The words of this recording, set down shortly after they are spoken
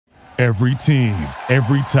Every team,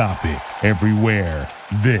 every topic, everywhere.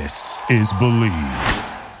 This is Believe.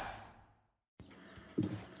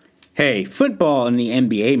 Hey, football and the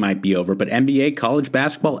NBA might be over, but NBA, college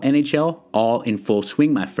basketball, NHL, all in full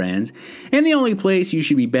swing, my friends. And the only place you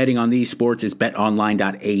should be betting on these sports is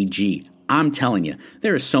betonline.ag. I'm telling you,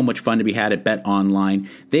 there is so much fun to be had at BetOnline.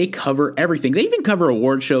 They cover everything. They even cover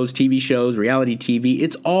award shows, TV shows, reality TV.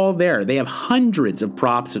 It's all there. They have hundreds of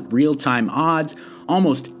props at real-time odds,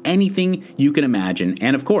 almost anything you can imagine.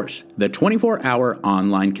 And of course, the 24-hour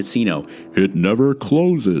online casino. It never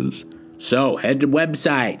closes. So head to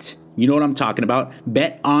website. You know what I'm talking about.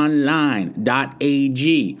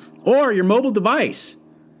 BetOnline.ag or your mobile device.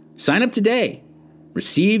 Sign up today.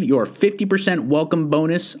 Receive your 50% welcome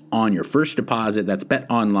bonus on your first deposit. That's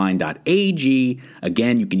betonline.ag.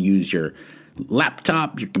 Again, you can use your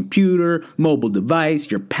laptop, your computer, mobile device,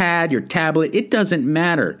 your pad, your tablet. It doesn't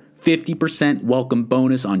matter. 50% welcome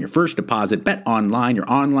bonus on your first deposit. BetOnline, your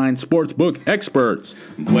online sportsbook experts.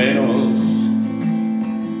 Buenos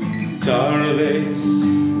tardes,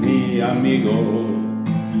 mi amigo.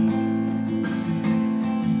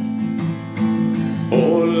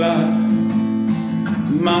 Hola,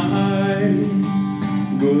 my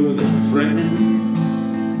good friend.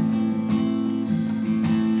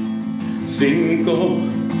 Cinco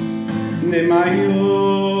de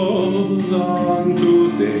Mayo on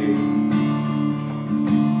Tuesday,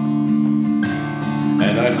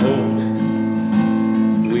 and I hoped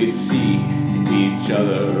we'd see each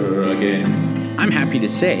other again. I'm happy to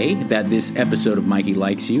say that this episode of Mikey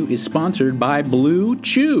Likes You is sponsored by Blue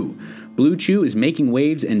Chew. Blue Chew is making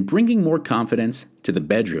waves and bringing more confidence to the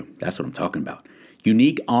bedroom. That's what I'm talking about.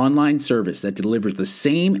 Unique online service that delivers the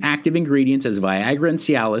same active ingredients as Viagra and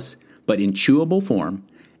Cialis, but in chewable form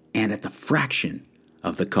and at the fraction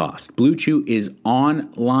of the cost. Blue Chew is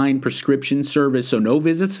online prescription service, so no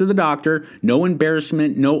visits to the doctor, no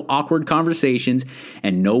embarrassment, no awkward conversations,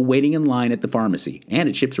 and no waiting in line at the pharmacy. And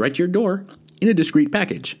it ships right to your door in a discreet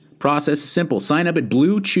package. Process is simple. Sign up at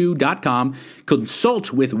BlueChew.com,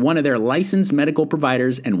 consult with one of their licensed medical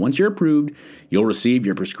providers, and once you're approved, you'll receive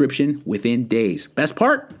your prescription within days. Best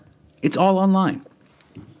part? It's all online.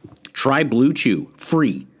 Try Blue Chew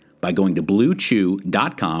free by going to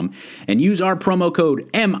BlueChew.com and use our promo code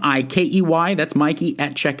MIKEY, that's Mikey,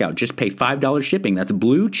 at checkout. Just pay $5 shipping. That's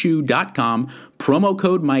BlueChew.com, promo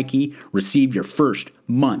code Mikey. Receive your first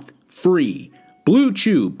month free. Blue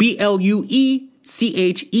Chew,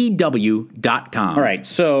 BlueChew.com. All right,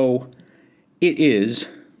 so it is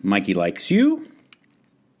Mikey Likes You.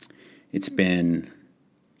 It's been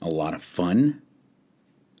a lot of fun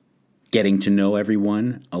getting to know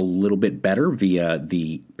everyone a little bit better via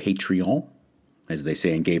the Patreon, as they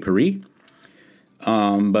say in Gay Paris.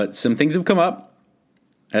 But some things have come up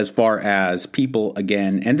as far as people,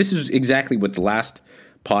 again, and this is exactly what the last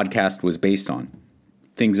podcast was based on.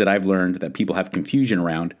 Things that I've learned that people have confusion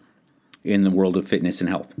around in the world of fitness and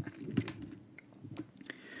health.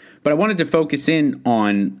 But I wanted to focus in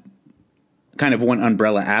on kind of one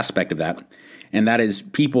umbrella aspect of that, and that is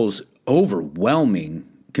people's overwhelming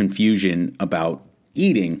confusion about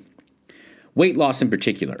eating, weight loss in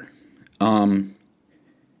particular. And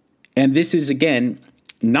this is, again,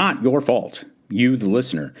 not your fault, you, the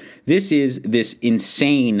listener. This is this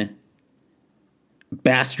insane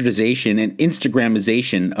bastardization and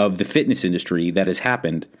Instagramization of the fitness industry that has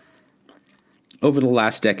happened over the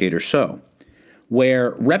last decade or so,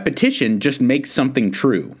 where repetition just makes something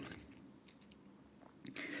true.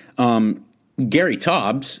 Gary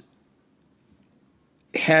Taubes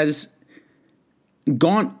has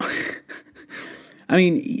gone, I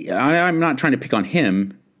mean, I'm not trying to pick on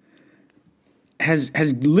him, has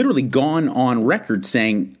literally gone on record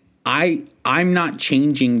saying, I'm not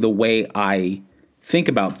changing the way I think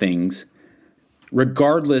about things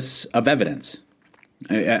regardless of evidence.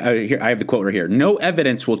 I have the quote right here. No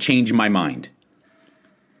evidence will change my mind.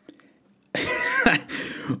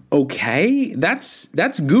 Okay, that's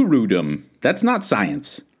gurudom. That's not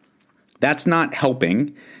science. That's not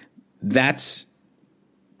helping. That's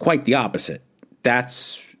quite the opposite.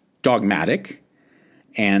 That's dogmatic,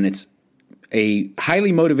 and it's a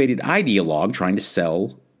highly motivated ideologue trying to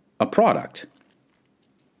sell a product.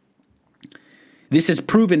 This has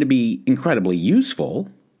proven to be incredibly useful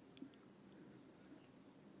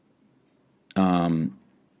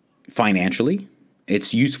financially.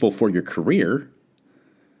 It's useful for your career,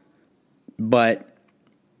 but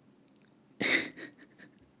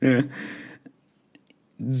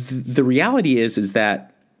the reality is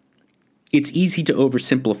that it's easy to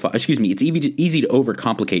oversimplify. It's easy to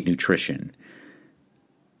overcomplicate nutrition.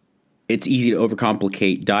 It's easy to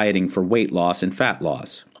overcomplicate dieting for weight loss and fat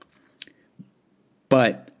loss.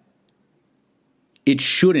 but it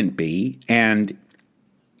shouldn't be. And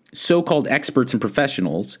so-called experts and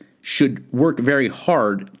professionals should work very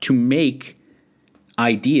hard to make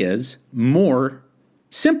ideas more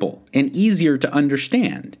simple and easier to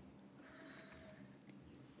understand.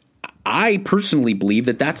 I personally believe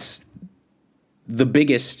that that's the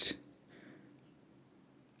biggest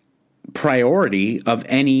priority of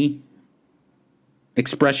any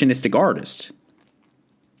expressionistic artist.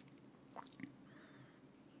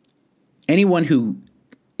 Anyone who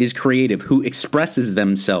is creative, who expresses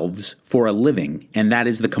themselves for a living, and that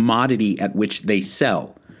is the commodity at which they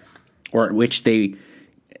sell, or at which they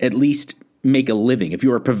at least make a living. If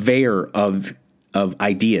you're a purveyor of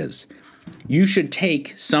ideas, you should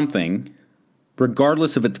take something,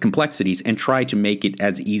 regardless of its complexities, and try to make it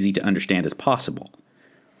as easy to understand as possible.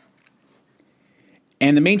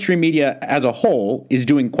 And the mainstream media as a whole is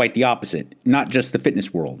doing quite the opposite, not just the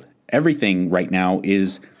fitness world. Everything right now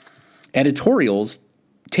is editorials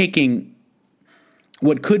taking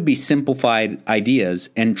what could be simplified ideas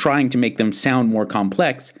and trying to make them sound more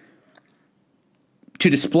complex to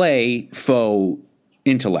display faux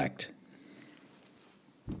intellect.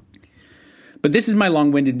 But this is my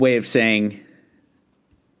long-winded way of saying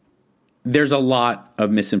there's a lot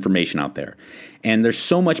of misinformation out there. And there's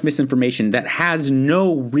so much misinformation that has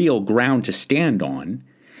no real ground to stand on.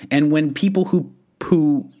 And when people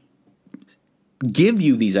who give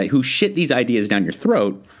you these, who shit these ideas down your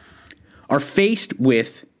throat, are faced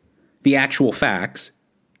with the actual facts,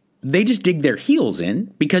 they just dig their heels in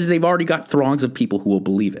because they've already got throngs of people who will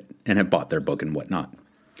believe it and have bought their book and whatnot.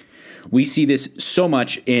 We see this so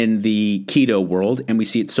much in the keto world, and we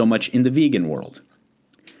see it so much in the vegan world.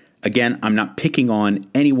 Again, I'm not picking on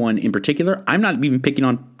anyone in particular. I'm not even picking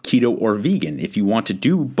on keto or vegan. If you want to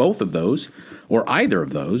do both of those or either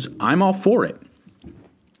of those, I'm all for it.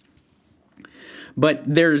 But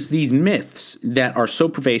there's these myths that are so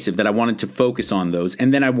pervasive that I wanted to focus on those,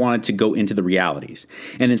 and then I wanted to go into the realities.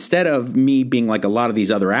 And instead of me being like a lot of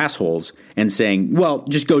these other assholes and saying, well,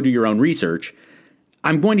 just go do your own research,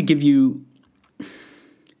 I'm going to give you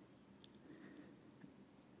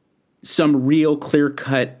some real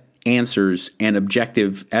clear-cut answers and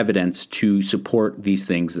objective evidence to support these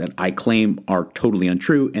things that I claim are totally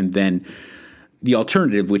untrue, and then the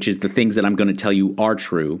alternative, which is the things that I'm going to tell you are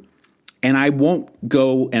true. And I won't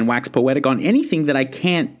go and wax poetic on anything that I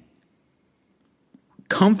can't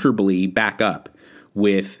comfortably back up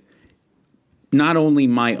with not only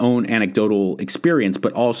my own anecdotal experience,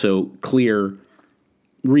 but also clear,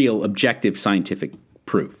 real, objective scientific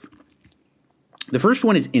proof. The first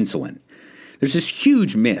one is insulin. There's this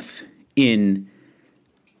huge myth in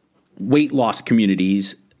weight loss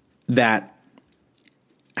communities that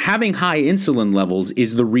having high insulin levels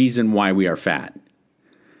is the reason why we are fat.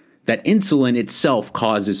 That insulin itself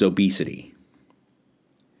causes obesity.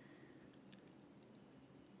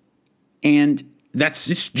 And that's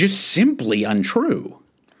just simply untrue.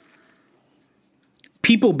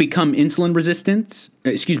 People become insulin resistant.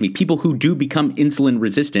 People who do become insulin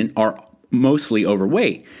resistant are mostly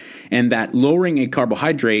overweight. And that lowering a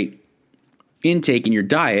carbohydrate intake in your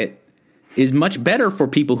diet is much better for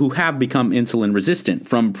people who have become insulin resistant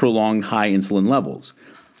from prolonged high insulin levels.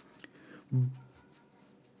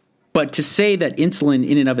 But to say that insulin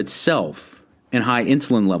in and of itself and high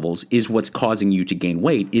insulin levels is what's causing you to gain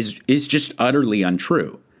weight is just utterly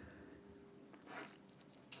untrue.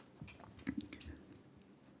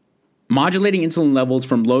 Modulating insulin levels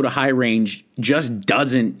from low to high range just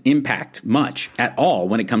doesn't impact much at all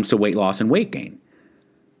when it comes to weight loss and weight gain.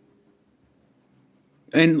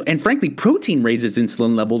 And frankly, protein raises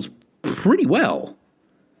insulin levels pretty well.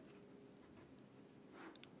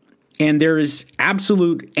 And there is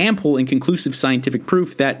absolute, ample, and conclusive scientific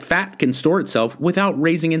proof that fat can store itself without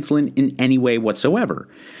raising insulin in any way whatsoever.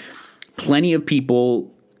 Plenty of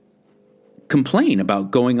people complain about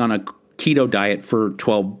going on a keto diet for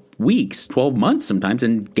 12 weeks, 12 months sometimes,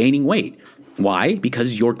 and gaining weight. Why?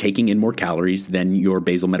 Because you're taking in more calories than your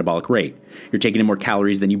basal metabolic rate. You're taking in more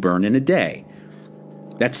calories than you burn in a day.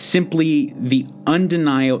 That's simply the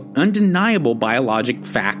undeniable biologic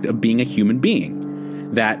fact of being a human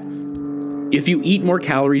being. That if you eat more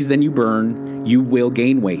calories than you burn, you will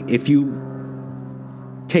gain weight. If you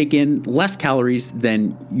take in less calories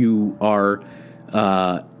than you are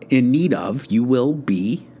in need of, you will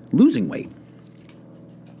be losing weight.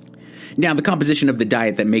 Now, the composition of the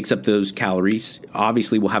diet that makes up those calories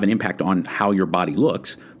obviously will have an impact on how your body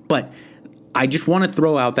looks, but I just want to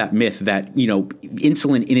throw out that myth that,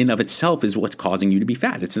 insulin in and of itself is what's causing you to be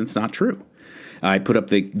fat. It's not true. I put up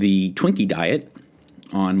the Twinkie diet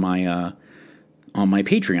on my on my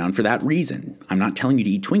Patreon for that reason. I'm not telling you to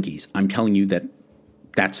eat Twinkies. I'm telling you that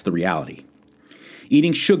that's the reality.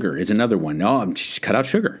 Eating sugar is another one. No, just cut out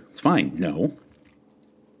sugar. It's fine. No,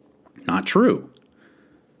 not true.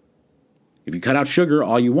 If you cut out sugar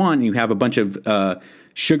all you want and you have a bunch of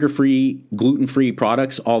sugar-free, gluten-free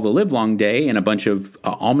products all the livelong day and a bunch of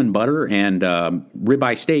almond butter and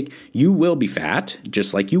ribeye steak, you will be fat,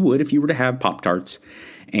 just like you would if you were to have Pop-Tarts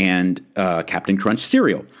and Captain Crunch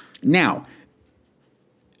cereal. Now,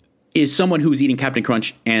 is someone who's eating Captain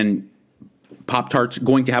Crunch and Pop-Tarts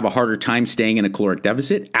going to have a harder time staying in a caloric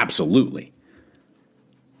deficit? Absolutely.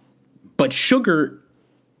 But sugar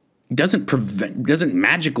doesn't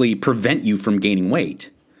magically prevent you from gaining weight,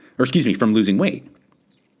 from losing weight.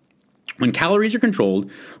 When calories are controlled,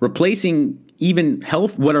 replacing even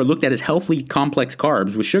what are looked at as healthy complex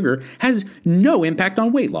carbs with sugar has no impact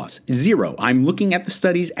on weight loss. Zero. I'm looking at the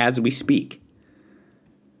studies as we speak.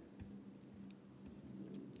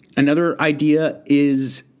 Another idea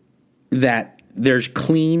is that there's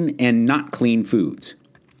clean and not clean foods.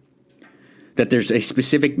 That there's a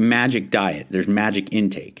specific magic diet. There's magic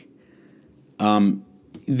intake.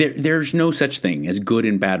 There's no such thing as good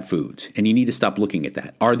and bad foods, and you need to stop looking at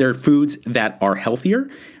that. Are there foods that are healthier?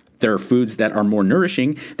 There are foods that are more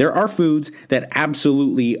nourishing. There are foods that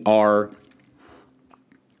absolutely are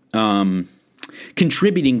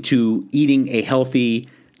contributing to eating a healthy,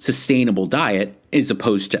 sustainable diet as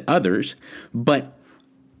opposed to others. But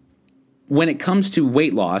when it comes to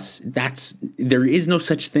weight loss, there is no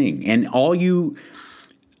such thing. And all you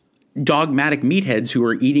dogmatic meatheads who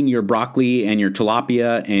are eating your broccoli and your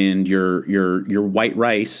tilapia and your white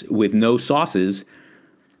rice with no sauces,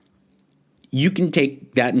 you can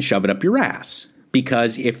take that and shove it up your ass.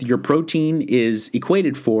 Because if your protein is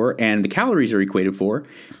equated for and the calories are equated for,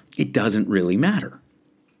 it doesn't really matter.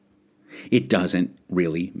 It doesn't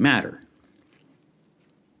really matter.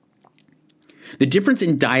 The difference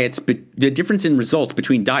in results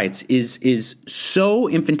between diets is so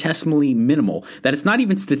infinitesimally minimal that it's not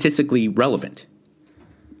even statistically relevant.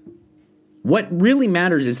 What really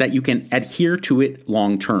matters is that you can adhere to it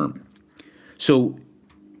long term. So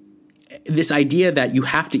this idea that you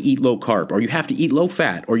have to eat low carb or you have to eat low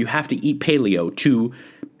fat or you have to eat paleo to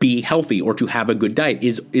be healthy or to have a good diet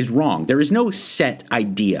is wrong. There is no set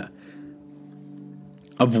idea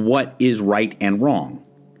of what is right and wrong.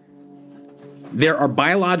 There are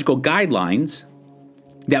biological guidelines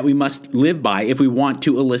that we must live by if we want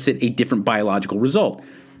to elicit a different biological result.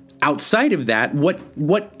 Outside of that,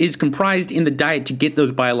 what is comprised in the diet to get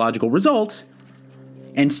those biological results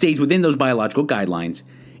and stays within those biological guidelines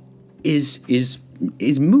is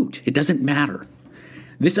moot. It doesn't matter.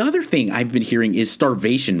 This other thing I've been hearing is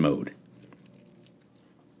starvation mode.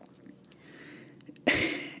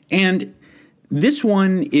 And this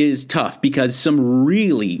one is tough because some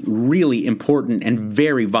really, really important and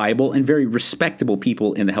very viable and very respectable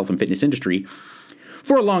people in the health and fitness industry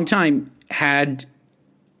for a long time had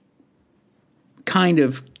kind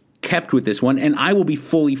of kept with this one. And I will be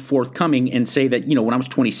fully forthcoming and say that, when I was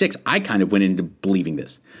 26, I kind of went into believing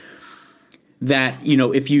this. That,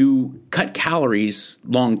 if you cut calories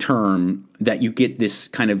long term, that you get this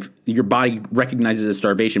kind of, your body recognizes a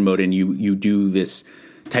starvation mode and you do this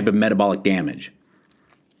type of metabolic damage.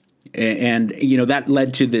 And, that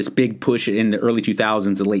led to this big push in the early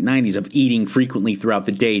 2000s, the late 90s of eating frequently throughout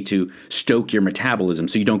the day to stoke your metabolism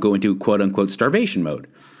so you don't go into quote unquote starvation mode.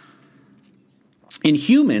 In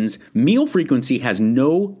humans, meal frequency has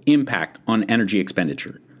no impact on energy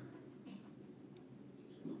expenditure.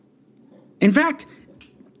 In fact,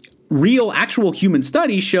 actual human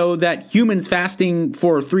studies show that humans fasting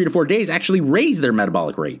for 3 to 4 days actually raise their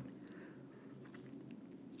metabolic rate.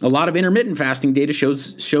 A lot of intermittent fasting data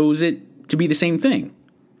shows it to be the same thing.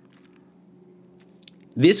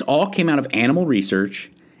 This all came out of animal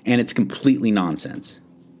research, and it's completely nonsense.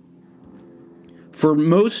 For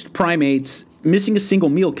most primates, missing a single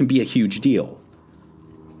meal can be a huge deal.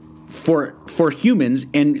 For humans,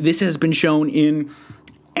 and this has been shown in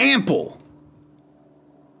ample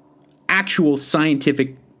actual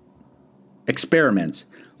scientific experiments,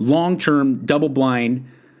 long-term, double-blind,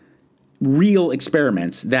 real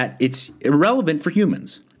experiments, that it's irrelevant for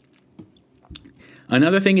humans.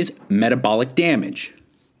 Another thing is metabolic damage.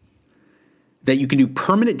 That you can do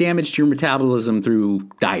permanent damage to your metabolism through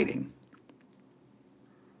dieting.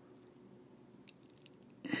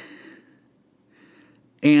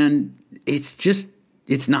 And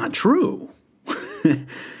it's not true.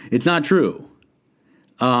 It's not true.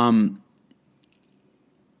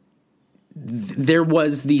 There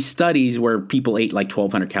was these studies where people ate like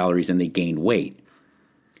 1,200 calories and they gained weight.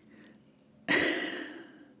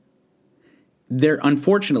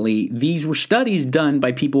 unfortunately, these were studies done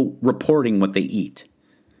by people reporting what they eat.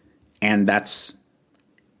 And that's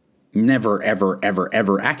never, ever, ever,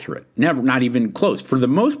 ever accurate. Never, not even close. For the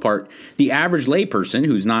most part, the average layperson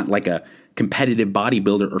who's not like a competitive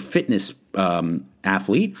bodybuilder or fitness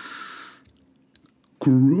athlete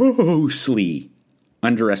grossly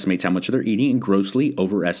underestimates how much they're eating and grossly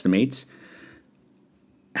overestimates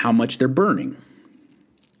how much they're burning.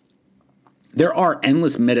 There are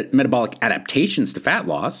endless metabolic adaptations to fat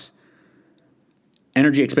loss.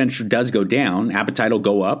 Energy expenditure does go down. Appetite will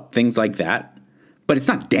go up, things like that. But it's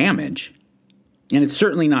not damage. And it's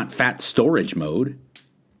certainly not fat storage mode.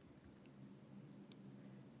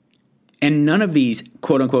 And none of these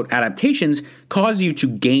quote-unquote adaptations cause you to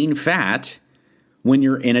gain fat when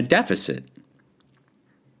you're in a deficit.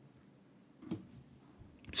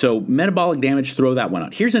 So metabolic damage, throw that one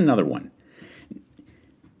out. Here's another one.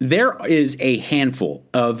 There is a handful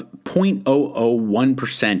of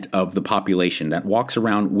 0.001% of the population that walks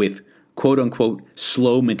around with quote-unquote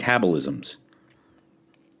slow metabolisms.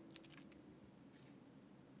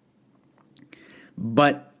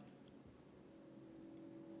 But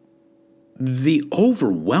the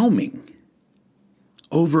overwhelming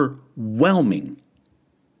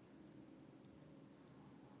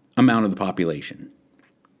amount of the population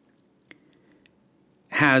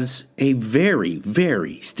has a very,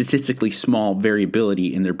 very statistically small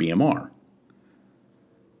variability in their BMR.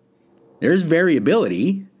 There's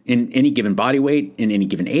variability in any given body weight, in any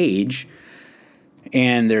given age,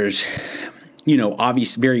 and there's,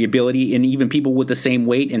 obvious variability in even people with the same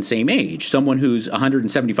weight and same age. Someone who's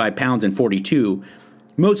 175 pounds and 42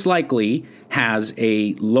 most likely has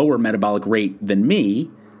a lower metabolic rate than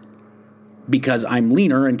me because I'm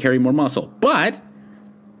leaner and carry more muscle. But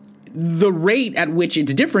the rate at which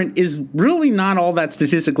it's different is really not all that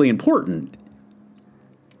statistically important.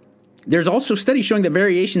 There's also studies showing that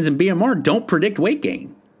variations in BMR don't predict weight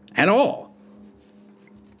gain at all.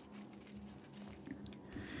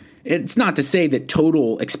 It's not to say that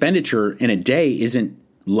total expenditure in a day isn't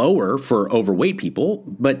lower for overweight people,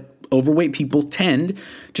 but overweight people tend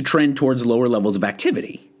to trend towards lower levels of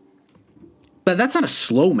activity. But that's not a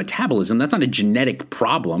slow metabolism. That's not a genetic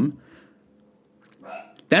problem.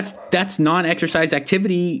 That's non-exercise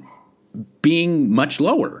activity being much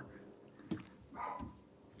lower.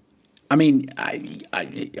 I mean,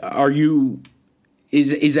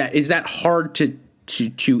 is that hard to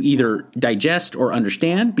either digest or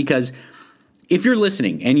understand? Because if you're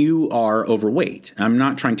listening and you are overweight, I'm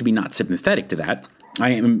not trying to be not sympathetic to that.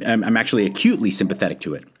 I'm actually acutely sympathetic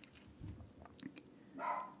to it.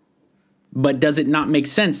 But does it not make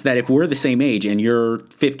sense that if we're the same age and you're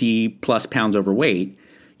 50 plus pounds overweight,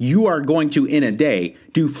 you are going to, in a day,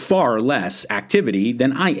 do far less activity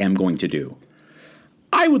than I am going to do?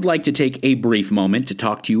 I would like to take a brief moment to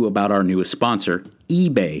talk to you about our newest sponsor,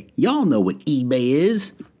 eBay. Y'all know what eBay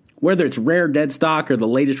is. Whether it's rare dead stock or the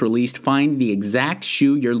latest release, find the exact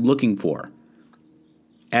shoe you're looking for.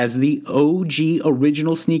 As the OG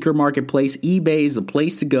original sneaker marketplace, eBay is the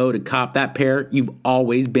place to go to cop that pair you've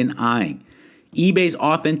always been eyeing. eBay's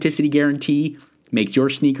authenticity guarantee makes your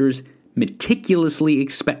sneakers meticulously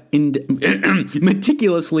inspected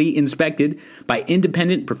by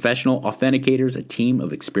independent professional authenticators. A team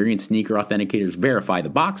of experienced sneaker authenticators verify the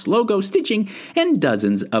box, logo, stitching, and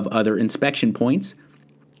dozens of other inspection points.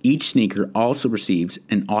 Each sneaker also receives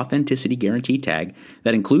an authenticity guarantee tag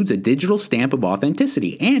that includes a digital stamp of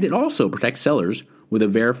authenticity, and it also protects sellers with a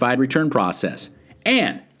verified return process.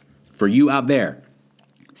 And for you out there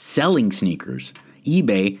selling sneakers,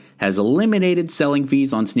 eBay has eliminated selling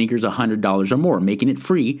fees on sneakers $100 or more, making it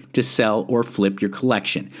free to sell or flip your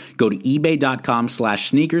collection. Go to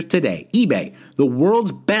ebay.com/sneakers today. eBay, the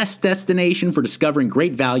world's best destination for discovering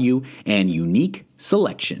great value and unique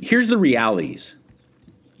selection. Here's the realities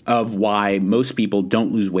of why most people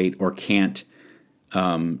don't lose weight or can't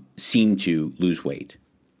seem to lose weight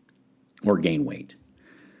or gain weight.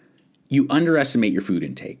 You underestimate your food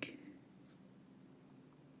intake.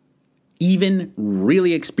 Even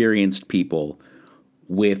really experienced people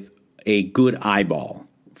with a good eyeball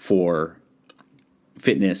for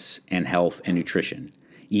fitness and health and nutrition,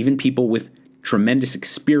 even people with tremendous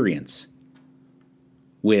experience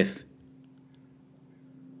with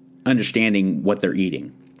understanding what they're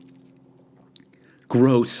eating,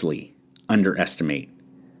 grossly underestimate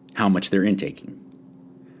how much they're intaking.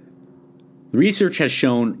 The research has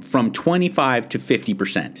shown from 25 to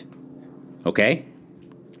 50%. Okay?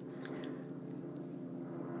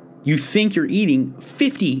 You think you're eating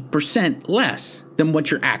 50% less than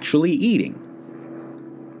what you're actually eating.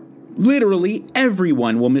 Literally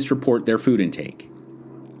everyone will misreport their food intake.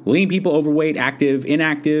 Lean people, overweight, active,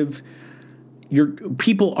 inactive.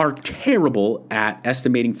 People are terrible at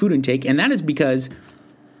estimating food intake, and that is because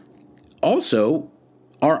also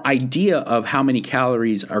our idea of how many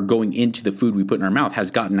calories are going into the food we put in our mouth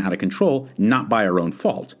has gotten out of control, not by our own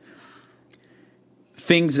fault.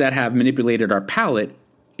 Things that have manipulated our palate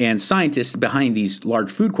and scientists behind these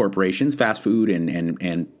large food corporations, fast food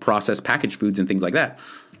and processed packaged foods and things like that,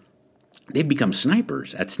 they've become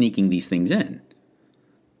snipers at sneaking these things in.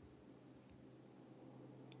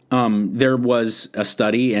 There was a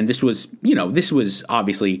study, and this was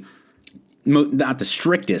obviously not the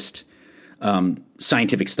strictest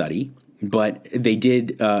scientific study, but they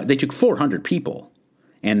took 400 people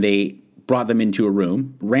and they brought them into a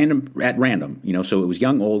room at random, so it was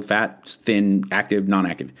young, old, fat, thin, active,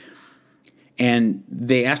 non-active. And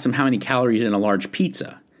they asked them how many calories in a large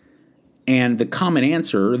pizza. And the common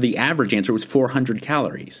answer, the average answer was 400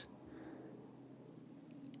 calories.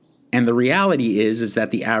 And the reality is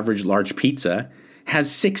that the average large pizza has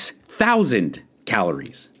 6,000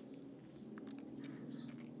 calories.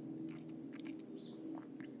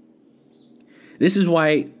 This is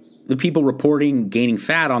why the people reporting gaining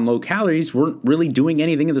fat on low calories weren't really doing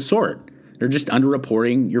anything of the sort. They're just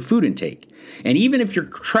underreporting your food intake. And even if you're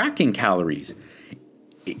tracking calories,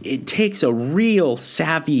 it takes a real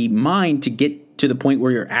savvy mind to get to the point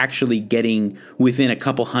where you're actually getting within a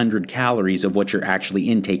couple hundred calories of what you're actually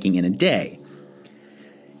intaking in a day.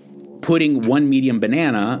 Putting one medium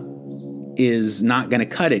banana is not going to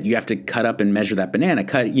cut it. You have to cut up and measure that banana.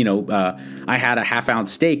 I had a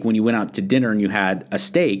half-ounce steak when you went out to dinner and you had a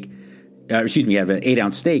steak. You have an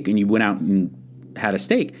 8-ounce steak and you went out and had a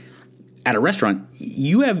steak at a restaurant.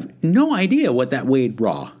 You have no idea what that weighed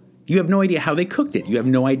raw. You have no idea how they cooked it. You have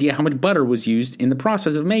no idea how much butter was used in the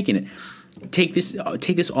process of making it. Take this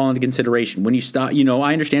all into consideration. When you stop,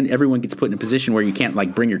 I understand everyone gets put in a position where you can't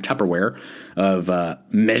bring your Tupperware of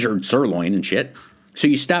measured sirloin and shit. So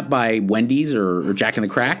you stop by Wendy's or Jack in the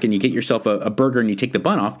Crack and you get yourself a burger and you take the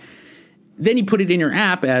bun off. Then you put it in your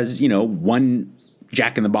app as, one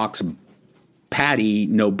Jack in the Box patty,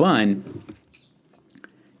 no bun.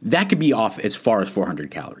 That could be off as far as 400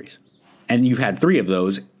 calories. And you've had 3 of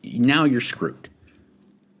those. Now you're screwed.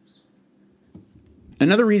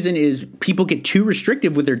 Another reason is people get too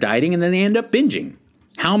restrictive with their dieting and then they end up binging.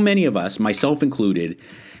 How many of us, myself included,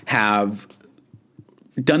 have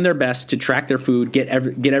done their best to track their food, get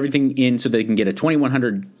everything in so they can get a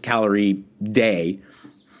 2,100 calorie day,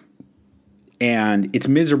 and it's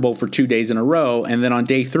miserable for 2 days in a row, and then on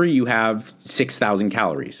day 3 you have 6,000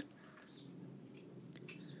 calories.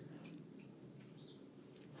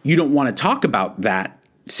 You don't want to talk about that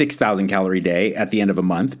 6,000 calorie day at the end of a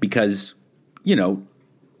month because,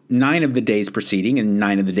 9 of the days preceding and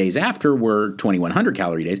 9 of the days after were 2,100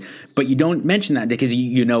 calorie days, but you don't mention that because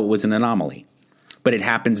it was an anomaly. But it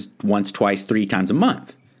happens once, twice, 3 times a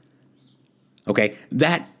month. Okay,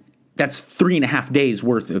 that's 3.5 days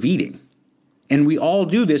worth of eating. And we all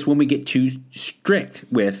do this when we get too strict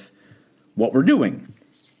with what we're doing.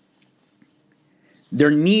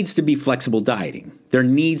 There needs to be flexible dieting. There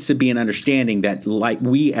needs to be an understanding that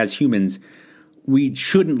we as humans, we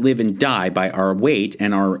shouldn't live and die by our weight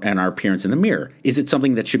and our appearance in the mirror. Is it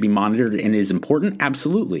something that should be monitored and is important?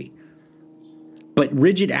 Absolutely. But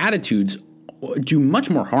rigid attitudes do much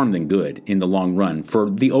more harm than good in the long run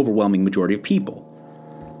for the overwhelming majority of people.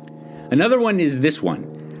 Another one is this one: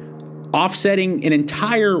 offsetting an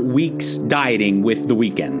entire week's dieting with the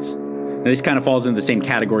weekends. Now, this kind of falls into the same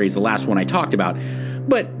category as the last one I talked about,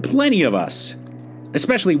 but plenty of us,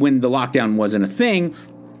 especially when the lockdown wasn't a thing,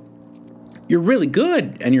 you're really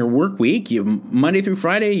good in your work week. Monday through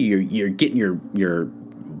Friday, you're getting your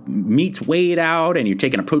meats weighed out and you're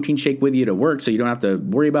taking a protein shake with you to work so you don't have to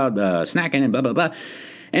worry about snacking and blah, blah, blah.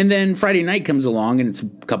 And then Friday night comes along and it's a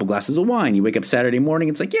couple glasses of wine. You wake up Saturday morning,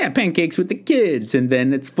 it's pancakes with the kids. And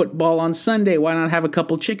then it's football on Sunday. Why not have a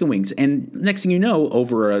couple chicken wings? And next thing you know,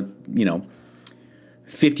 over a,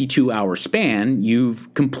 52-hour span, you've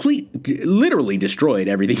literally destroyed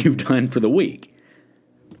everything you've done for the week.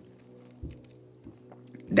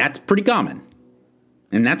 That's pretty common.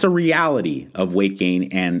 And that's a reality of weight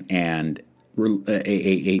gain and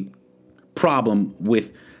a problem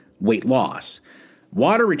with weight loss.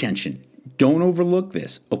 Water retention. Don't overlook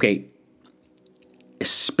this. Okay,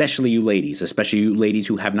 especially you ladies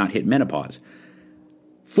who have not hit menopause.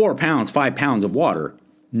 4 pounds, 5 pounds of water,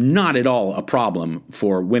 not at all a problem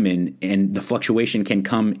for women, and the fluctuation can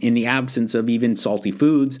come in the absence of even salty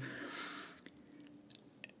foods.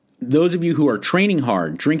 Those of you who are training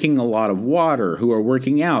hard, drinking a lot of water, who are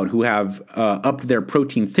working out, who have upped their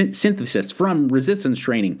protein synthesis from resistance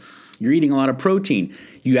training, You're eating a lot of protein.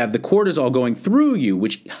 You have the cortisol going through you,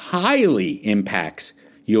 which highly impacts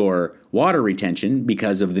your water retention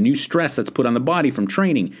because of the new stress that's put on the body from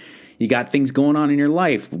training. You got things going on in your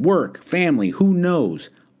life, work, family, who knows?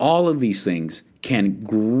 All of these things can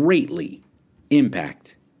greatly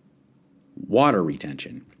impact water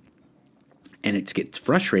retention. And it gets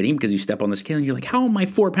frustrating because you step on the scale and you're like, how am I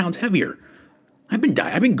 4 pounds heavier? I've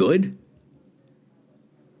been good.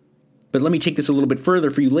 But let me take this a little bit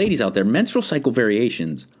further for you ladies out there. Menstrual cycle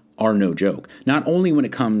variations are no joke. Not only when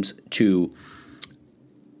it comes to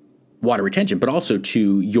water retention, but also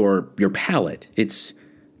to your palate.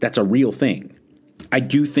 That's a real thing. I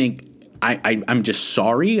do think I'm just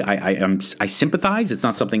sorry. I sympathize. It's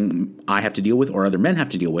not something I have to deal with or other men have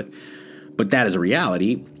to deal with, but that is a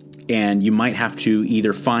reality. And you might have to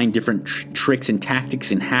either find different tricks and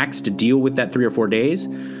tactics and hacks to deal with that 3 or 4 days.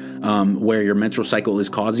 Where your menstrual cycle is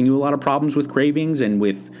causing you a lot of problems with cravings and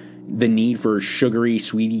with the need for sugary,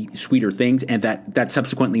 sweeter things, and that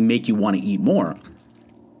subsequently make you want to eat more.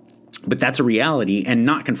 But that's a reality, and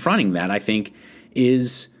not confronting that, I think,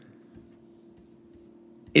 is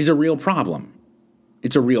a real problem.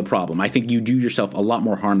 It's a real problem. I think you do yourself a lot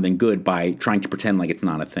more harm than good by trying to pretend like it's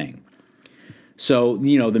not a thing. So,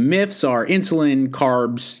 the myths are insulin,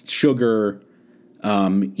 carbs, sugar,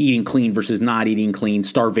 eating clean versus not eating clean,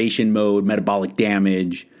 starvation mode, metabolic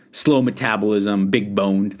damage, slow metabolism, big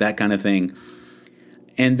boned, that kind of thing.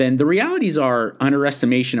 And then the realities are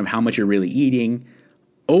underestimation of how much you're really eating,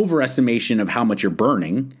 overestimation of how much you're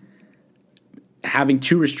burning, having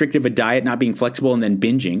too restrictive a diet, not being flexible, and then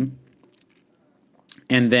binging.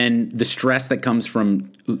 And then the stress that comes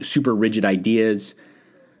from super rigid ideas,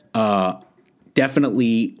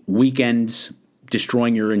 definitely weekends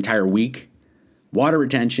destroying your entire week, water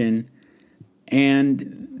retention,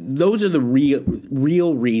 and those are the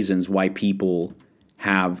real reasons why people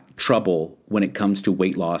have trouble when it comes to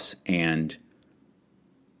weight loss and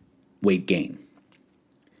weight gain.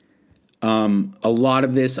 A lot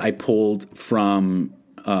of this I pulled from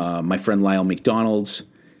my friend Lyle McDonald's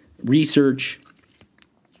research.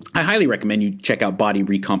 I highly recommend you check out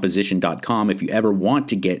bodyrecomposition.com if you ever want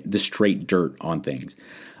to get the straight dirt on things.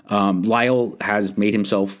 Lyle has made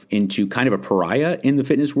himself into kind of a pariah in the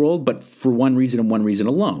fitness world, but for one reason and one reason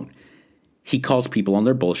alone. He calls people on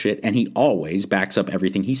their bullshit, and he always backs up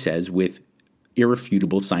everything he says with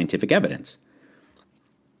irrefutable scientific evidence.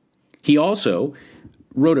 He also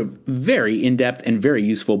wrote a very in-depth and very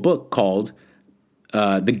useful book called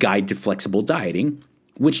The Guide to Flexible Dieting,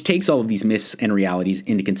 which takes all of these myths and realities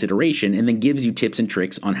into consideration and then gives you tips and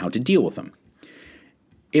tricks on how to deal with them.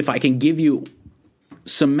 If I can give you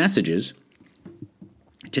some messages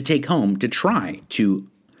to take home to try to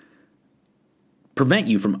prevent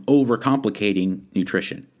you from overcomplicating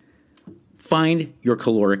nutrition. Find your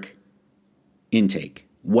caloric intake,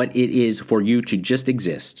 what it is for you to just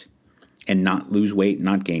exist and not lose weight,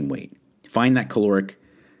 not gain weight. Find that caloric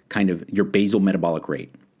kind of your basal metabolic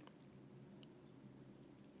rate.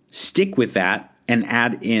 Stick with that and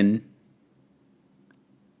add in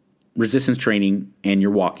resistance training and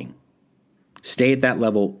your walking. Stay at that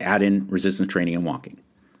level, add in resistance training and walking.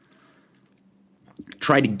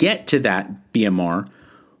 Try to get to that BMR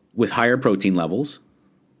with higher protein levels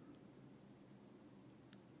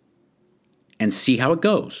and see how it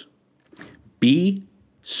goes. Be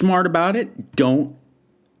smart about it. Don't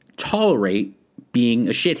tolerate being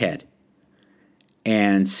a shithead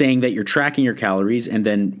and saying that you're tracking your calories and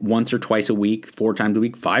then once or twice a week, 4 times a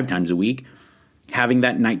week, 5 times a week, having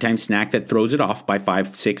that nighttime snack that throws it off by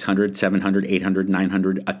 500, 600, 700, 800,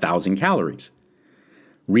 900, 1,000 calories.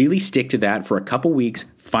 Really stick to that for a couple weeks,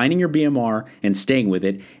 finding your BMR and staying with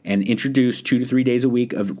it, and introduce 2 to 3 days a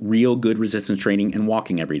week of real good resistance training and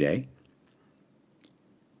walking every day.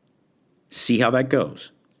 See how that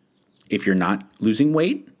goes. If you're not losing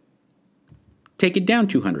weight, take it down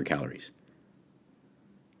 200 calories.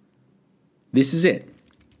 This is it.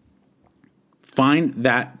 Find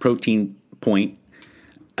that protein point.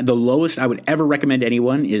 The lowest I would ever recommend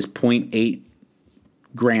anyone is 0.8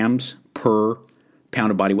 grams per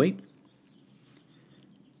pound of body weight.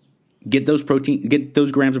 Get those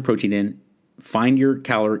grams of protein in. Find your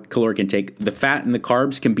caloric intake. The fat and the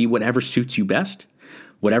carbs can be whatever suits you best,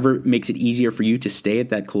 whatever makes it easier for you to stay at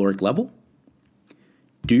that caloric level.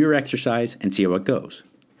 Do your exercise and see how it goes.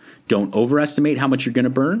 Don't overestimate how much you're going to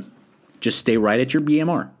burn. Just stay right at your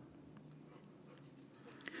BMR.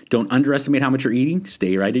 Don't underestimate how much you're eating.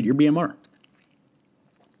 Stay right at your BMR.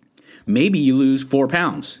 Maybe you lose 4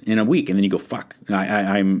 pounds in a week, and then you go, fuck,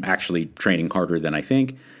 I'm actually training harder than I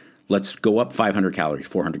think. Let's go up 500 calories,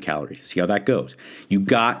 400 calories. See how that goes. You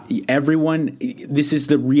got everyone. This is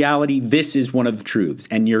the reality. This is one of the truths.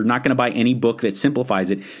 And you're not going to buy any book that simplifies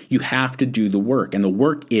it. You have to do the work. And the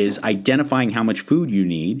work is identifying how much food you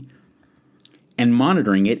need and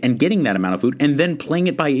monitoring it and getting that amount of food and then playing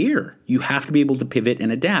it by ear. You have to be able to pivot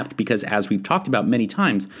and adapt because, as we've talked about many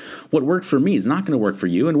times, what works for me is not going to work for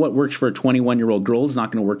you, and what works for a 21-year-old girl is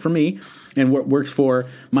not going to work for me, and what works for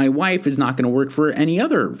my wife is not going to work for any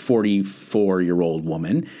other 44-year-old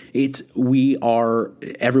woman.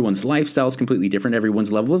 Everyone's lifestyle is completely different.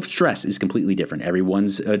 Everyone's level of stress is completely different.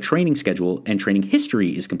 Everyone's training schedule and training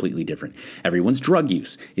history is completely different. Everyone's drug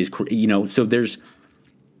use is, so there's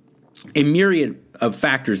a myriad of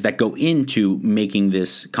factors that go into making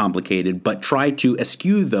this complicated, but try to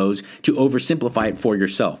eschew those to oversimplify it for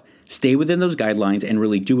yourself. Stay within those guidelines and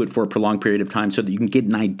really do it for a prolonged period of time so that you can get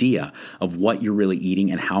an idea of what you're really eating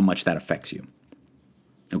and how much that affects you.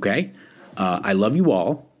 Okay? I love you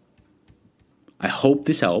all. I hope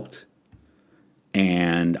this helped.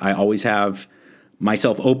 And I always have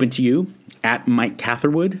myself open to you at Mike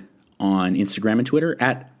Catherwood on Instagram and Twitter,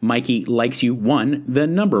 at Mikey Likes You 1, the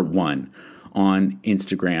number 1 on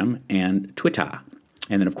Instagram and Twitter.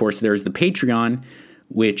 And then, of course, there's the Patreon,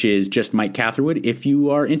 which is just Mike Catherwood. If you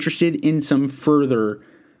are interested in some further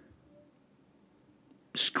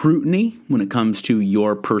scrutiny when it comes to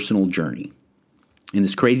your personal journey in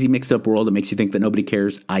this crazy mixed up world that makes you think that nobody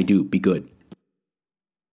cares, I do. Be good.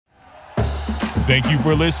 Thank you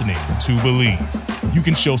for listening to Believe. You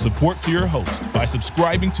can show support to your host by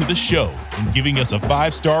subscribing to the show and giving us a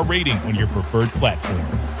 5-star rating on your preferred platform.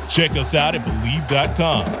 Check us out at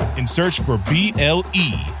Believe.com and search for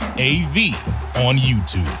BLEAV on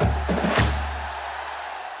YouTube.